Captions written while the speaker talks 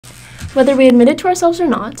Whether we admit it to ourselves or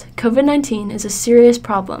not, COVID-19 is a serious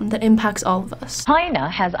problem that impacts all of us. China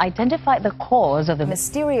has identified the cause of the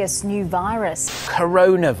mysterious new virus.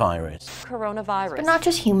 Coronavirus. But not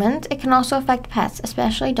just humans, it can also affect pets,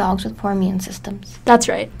 especially dogs with poor immune systems. That's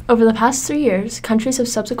right. Over the past 3 years, countries have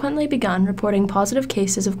subsequently begun reporting positive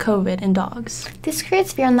cases of COVID in dogs. This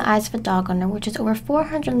creates fear in the eyes of a dog owner, which is over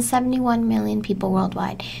 471 million people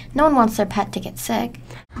worldwide. No one wants their pet to get sick.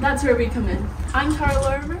 That's where we come in. I'm Tara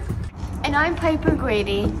Lorimer. And I'm Piper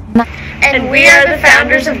Grady. And we are the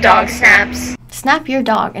founders of Dog Snaps. Snap your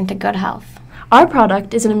dog into good health. Our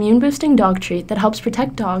product is an immune-boosting dog treat that helps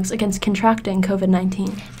protect dogs against contracting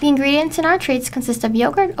COVID-19. The ingredients in our treats consist of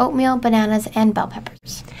yogurt, oatmeal, bananas, and bell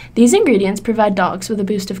peppers. These ingredients provide dogs with a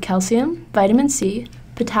boost of calcium, vitamin C,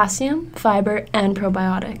 potassium, fiber, and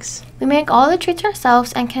probiotics. We make all the treats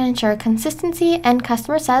ourselves and can ensure consistency and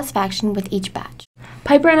customer satisfaction with each batch.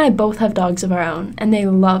 Piper and I both have dogs of our own, and they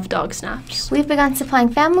love Dog Snaps. We've begun supplying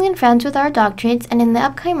family and friends with our dog treats, and in the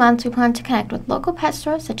upcoming months we plan to connect with local pet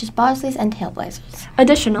stores such as Bosley's and Tailblazers.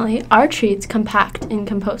 Additionally, our treats come packed in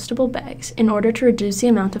compostable bags in order to reduce the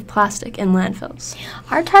amount of plastic in landfills.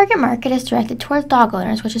 Our target market is directed towards dog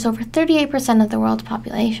owners, which is over 38% of the world's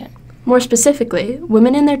population. More specifically,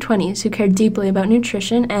 women in their 20s who care deeply about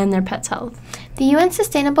nutrition and their pet's health. The UN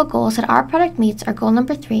Sustainable Goals that our product meets are Goal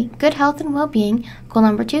number 3, good health and well-being, Goal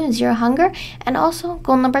number 2, zero hunger, and also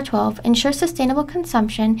Goal number 12, ensure sustainable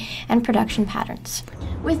consumption and production patterns.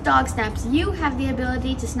 With Dog Snaps, you have the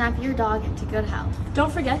ability to snap your dog into good health.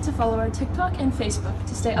 Don't forget to follow our TikTok and Facebook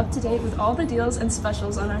to stay up to date with all the deals and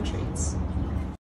specials on our treats.